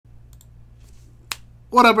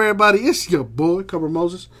What up, everybody? It's your boy, Cover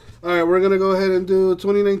Moses. All right, we're going to go ahead and do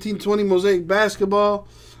 2019-20 Mosaic Basketball.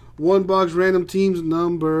 One box random teams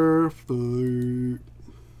number 4.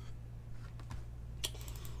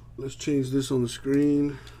 Let's change this on the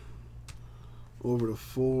screen over to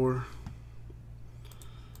 4.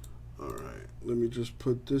 All right, let me just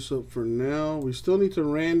put this up for now. We still need to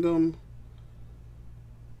random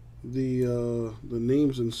the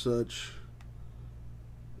names and such.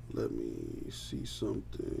 Let me see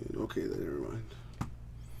something. Okay, never mind.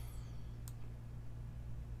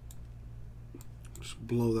 Just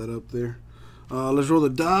blow that up there. Let's roll the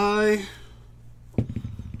die. I'm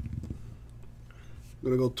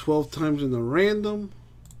gonna go 12 times in the random.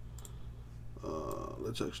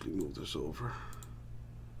 Let's actually move this over.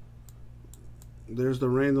 There's the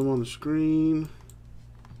random on the screen.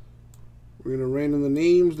 We're gonna random the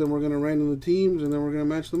names, then we're gonna random the teams, and then we're gonna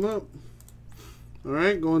match them up. All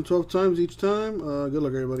right, going 12 times each time. Good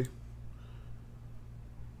luck, everybody.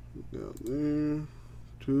 Got there.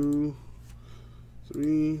 2,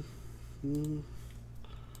 3.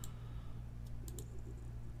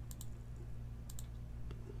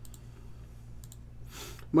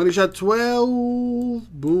 Money shot 12.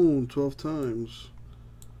 Boom, 12 times.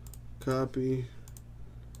 Copy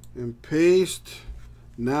and paste.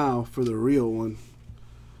 Now for the real one.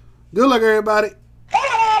 Good luck, everybody.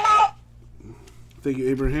 Thank you,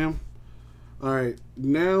 Abraham. All right,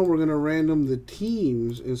 now we're going to random the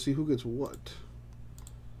teams and see who gets what.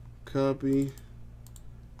 Copy,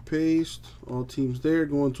 paste, all teams there,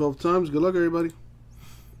 going 12 times. Good luck, everybody.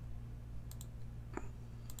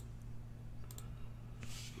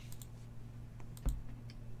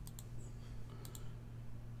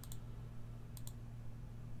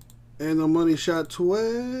 And the money shot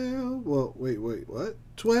 12. Well, wait, what?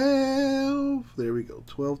 12. There we go,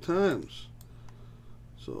 12 times.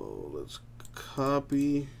 So let's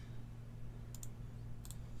copy,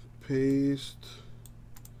 paste.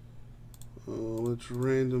 Let's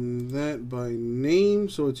random that by name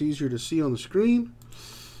so it's easier to see on the screen.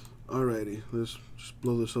 Alrighty, let's just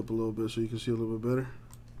blow this up a little bit so you can see a little bit better.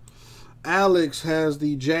 Alex has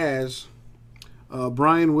the Jazz,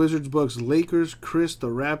 Brian Wizards, Bucks, Lakers, Chris the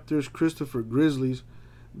Raptors, Christopher Grizzlies,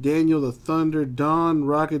 Daniel the Thunder, Don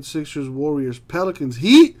Rockets, Sixers, Warriors, Pelicans,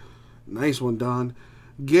 Heat. Nice one, Don.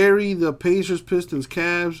 Gary the Pacers, Pistons,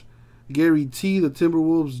 Cavs, Gary T the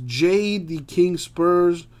Timberwolves, Jade the Kings,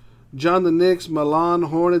 Spurs, John the Knicks, Milan,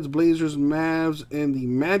 Hornets, Blazers, Mavs, and the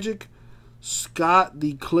Magic, Scott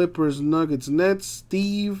the Clippers, Nuggets, Nets,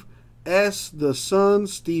 Steve S the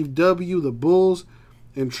Suns, Steve W the Bulls,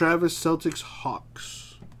 and Travis Celtics,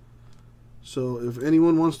 Hawks. So if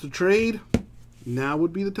anyone wants to trade, now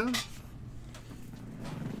would be the time.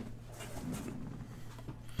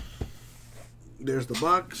 There's the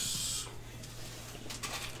box.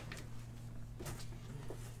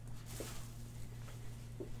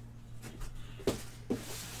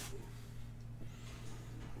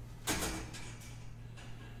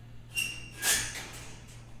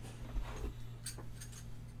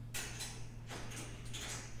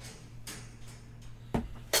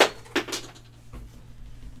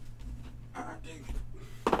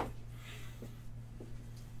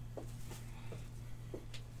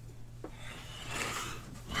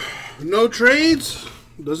 No trades?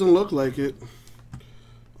 Doesn't look like it.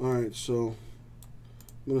 Alright, so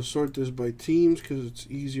I'm going to sort this by teams because it's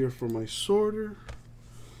easier for my sorter.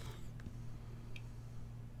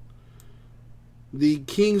 The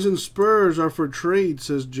Kings and Spurs are for trade,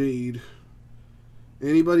 says Jade.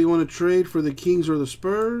 Anybody want to trade for the Kings or the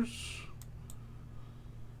Spurs?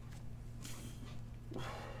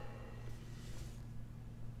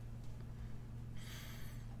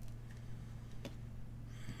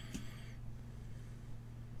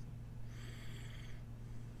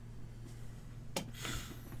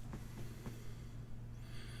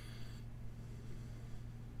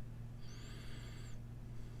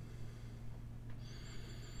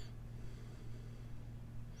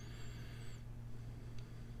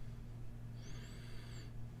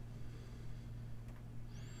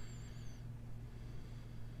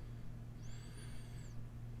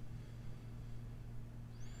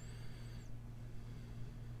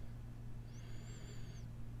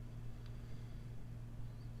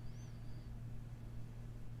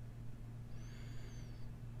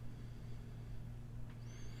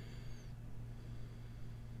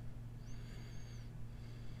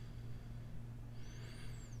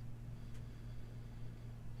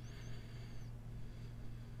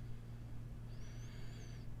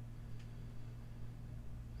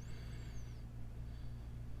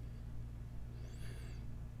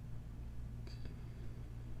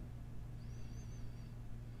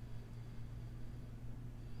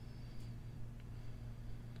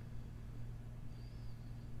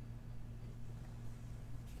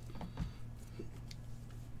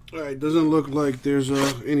 All right, doesn't look like there's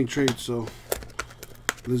any trade, so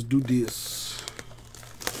let's do this.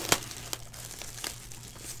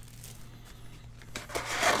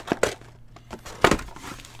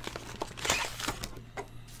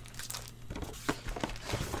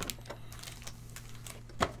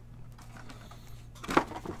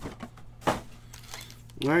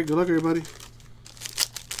 All right, good luck, everybody.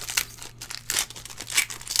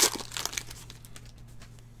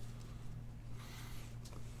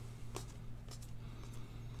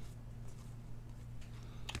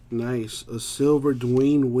 Nice. A silver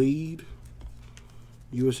Dwayne Wade,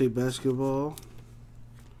 USA Basketball.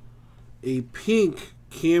 A pink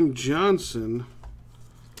Cam Johnson,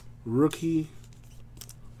 rookie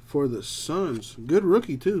for the Suns. Good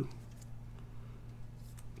rookie, too.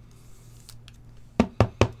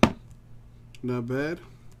 Not bad.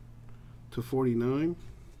 /49.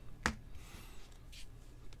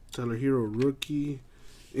 Tyler Hero, rookie.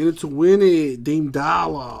 In it to win it, Dame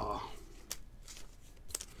Dollar.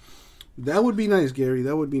 That would be nice, Gary.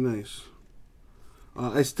 That would be nice.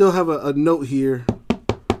 I still have a note here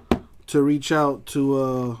to reach out to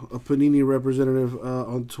a Panini representative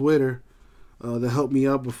on Twitter that helped me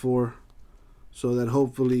out before, so that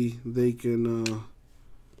hopefully they can,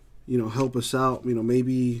 you know, help us out. You know,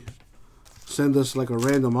 maybe send us like a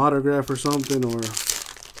random autograph or something, or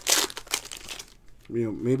you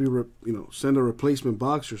know, maybe send a replacement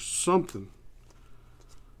box or something.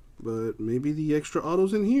 But maybe the extra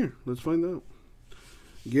auto's in here. Let's find out.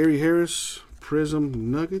 Gary Harris,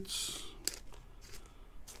 Prism Nuggets.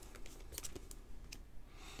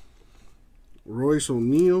 Royce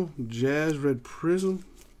O'Neal, Jazz Red Prism.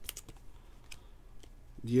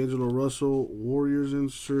 D'Angelo Russell, Warriors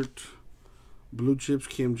insert. Blue Chips,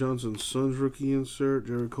 Cam Johnson, Suns rookie insert.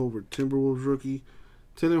 Jared Culver, Timberwolves rookie.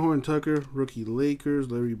 Taylor Horn Tucker, rookie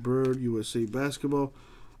Lakers. Larry Bird, USA Basketball.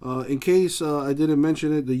 In case I didn't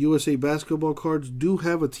mention it, the USA Basketball cards do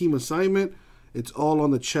have a team assignment. It's all on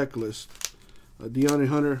the checklist. DeAndre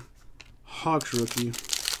Hunter, Hawks rookie.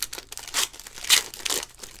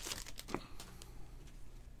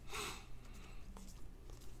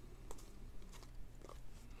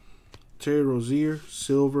 Terry Rozier,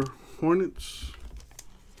 Silver Hornets.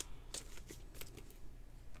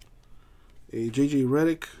 A JJ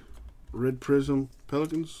Redick, Red Prism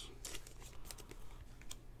Pelicans.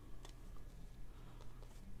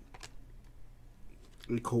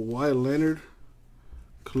 A Kawhi Leonard,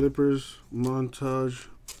 Clippers Montage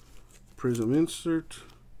Prism insert.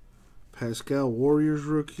 Pascal Warriors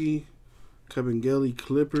rookie. Kevin Gelly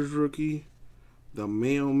Clippers rookie. The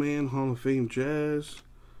Mailman Hall of Fame Jazz.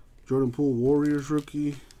 Jordan Poole Warriors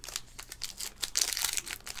rookie.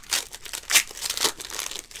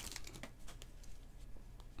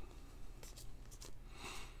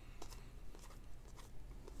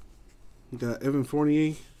 Got Evan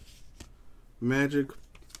Fournier Magic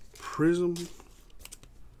Prism.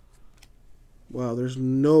 Wow, there's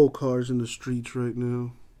no cars in the streets right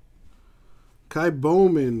now. Kai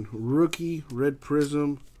Bowman, rookie, Red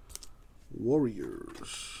Prism,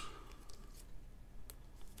 Warriors.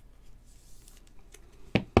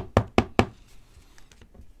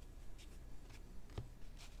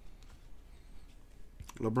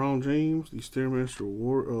 LeBron James, the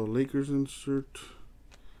Stairmaster Lakers insert.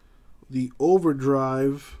 The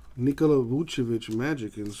Overdrive, Nikola Vucevic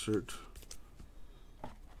Magic insert.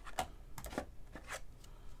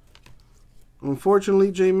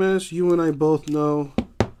 Unfortunately, J-Mess, you and I both know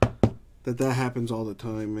that happens all the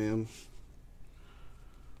time, man.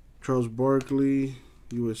 Charles Barkley,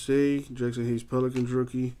 USA. Jackson Hayes Pelicans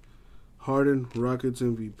rookie. Harden, Rockets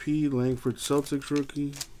MVP. Langford Celtics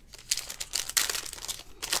rookie.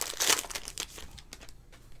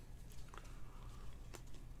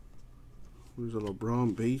 There's a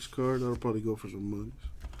LeBron base card. That'll probably go for some money.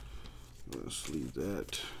 Let's leave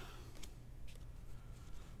that.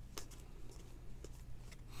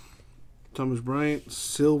 Thomas Bryant,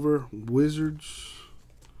 Silver Wizards.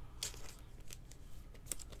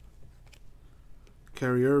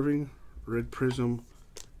 Kyrie Irving, Red Prism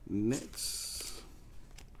Nets.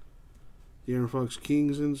 De'Aaron Fox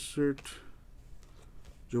Kings insert.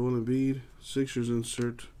 Joel Embiid, Sixers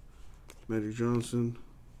insert. Magic Johnson.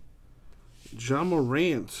 Ja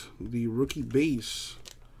Morant, the rookie base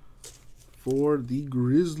for the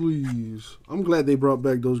Grizzlies. I'm glad they brought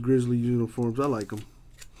back those Grizzlies uniforms. I like them.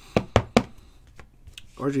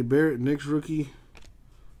 RJ Barrett, Knicks rookie.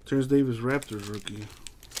 Terrence Davis, Raptors rookie.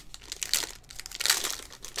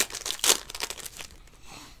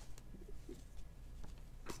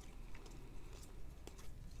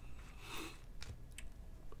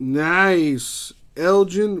 Nice.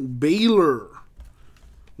 Elgin Baylor.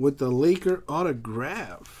 with the Laker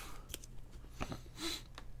autograph.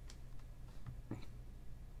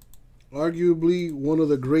 Arguably one of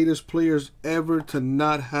the greatest players ever to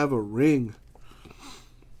not have a ring.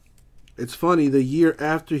 It's funny, the year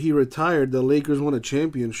after he retired, the Lakers won a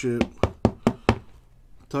championship.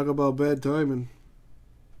 Talk about bad timing.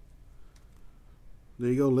 There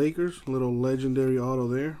you go, Lakers. Little legendary auto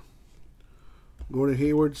there. Gordon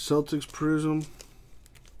Hayward, Celtics Prism.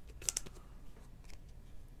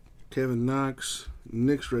 Kevin Knox,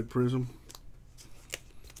 Knicks Red Prism.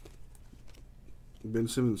 Ben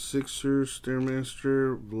Simmons Sixers,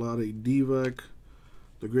 Stairmaster, Vlade Divac,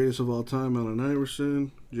 the greatest of all time, Allen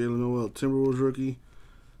Iverson, Jalen Noel Timberwolves rookie,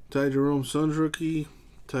 Ty Jerome Suns rookie,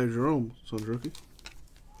 Ty Jerome Suns rookie.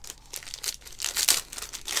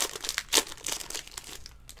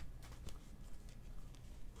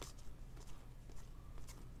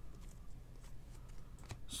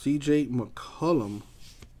 CJ McCollum,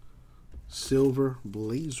 Silver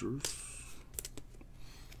Blazers.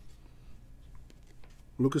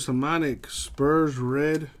 Lucas Hamonic, Spurs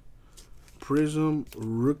Red Prism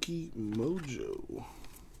Rookie Mojo.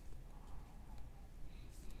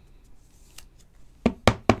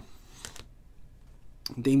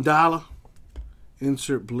 Dame Dollar,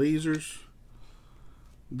 insert Blazers.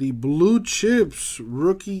 The Blue Chips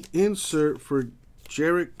rookie insert for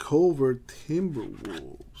Jarrett Culver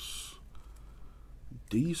Timberwolves.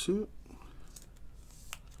 Decent.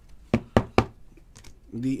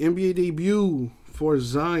 The NBA debut for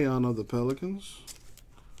Zion of the Pelicans.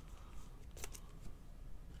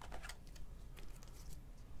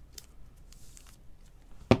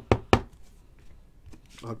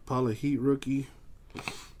 Paula Heat rookie.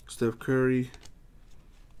 Steph Curry.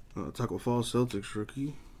 Taco Fall Celtics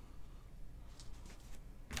rookie.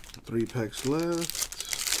 3 packs left.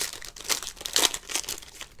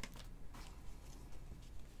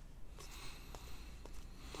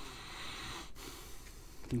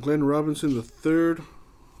 Glenn Robinson the third.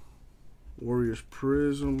 Warriors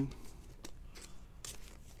Prism.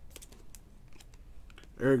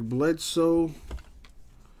 Eric Bledsoe.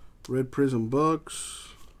 Red Prism Bucks.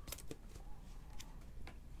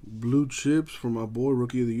 Blue Chips for my boy,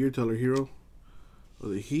 Rookie of the Year, Tyler Hero of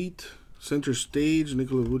the Heat. Center Stage,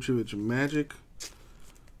 Nikola Vucevic Magic.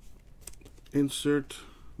 Insert,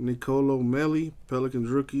 Nicolo Melli, Pelicans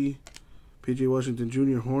rookie. PJ Washington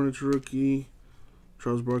Jr., Hornets rookie.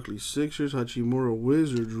 Charles Barkley Sixers, Hachimura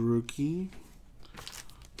Wizards rookie.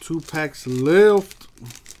 2 packs left.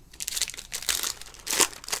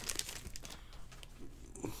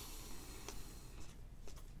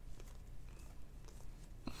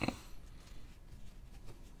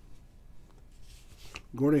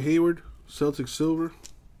 Gordon Hayward, Celtics Silver.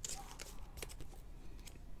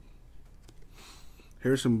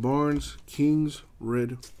 Harrison Barnes, Kings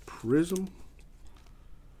Red Prism.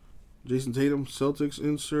 Jason Tatum, Celtics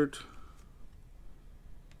insert.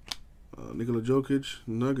 Nikola Jokic,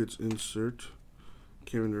 Nuggets insert.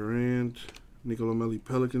 Kevin Durant, Nikola Melli,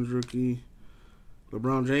 Pelicans rookie.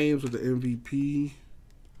 LeBron James with the MVP.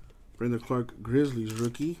 Brandon Clark, Grizzlies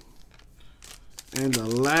rookie. And the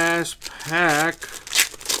last pack.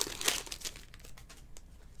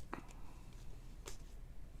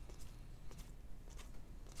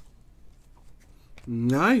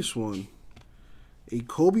 Nice one. A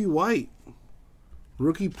Kobe White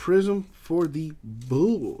rookie prism for the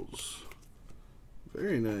Bulls.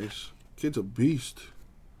 Very nice. Kid's a beast.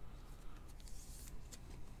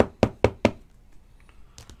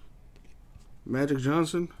 Magic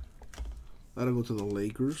Johnson. That'll go to the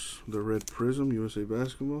Lakers. The red prism, USA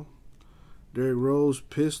Basketball. Derrick Rose,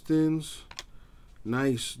 Pistons.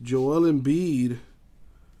 Nice. Joel Embiid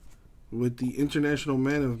with the International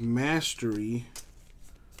Man of Mastery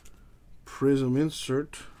prism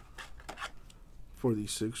insert for the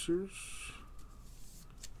Sixers.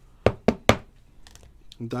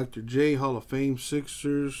 Dr. J, Hall of Fame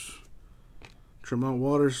Sixers. Tremont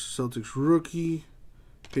Waters, Celtics rookie.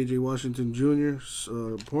 PJ Washington Jr.,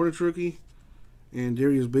 Hornets rookie. And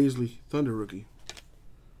Darius Baisley, Thunder rookie.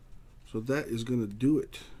 So that is going to do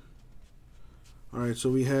it. Alright, so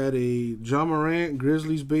we had a John Morant,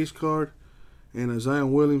 Grizzlies base card. And a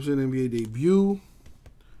Zion Williamson NBA debut.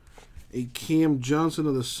 A Cam Johnson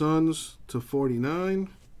of the Suns /49.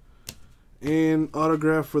 And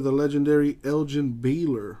autograph for the legendary Elgin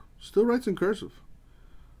Baylor. Still writes in cursive.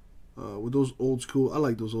 With those old school, I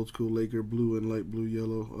like those old school Laker blue and light blue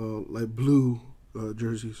yellow, light blue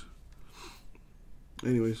jerseys.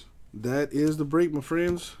 Anyways, that is the break, my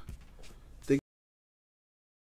friends.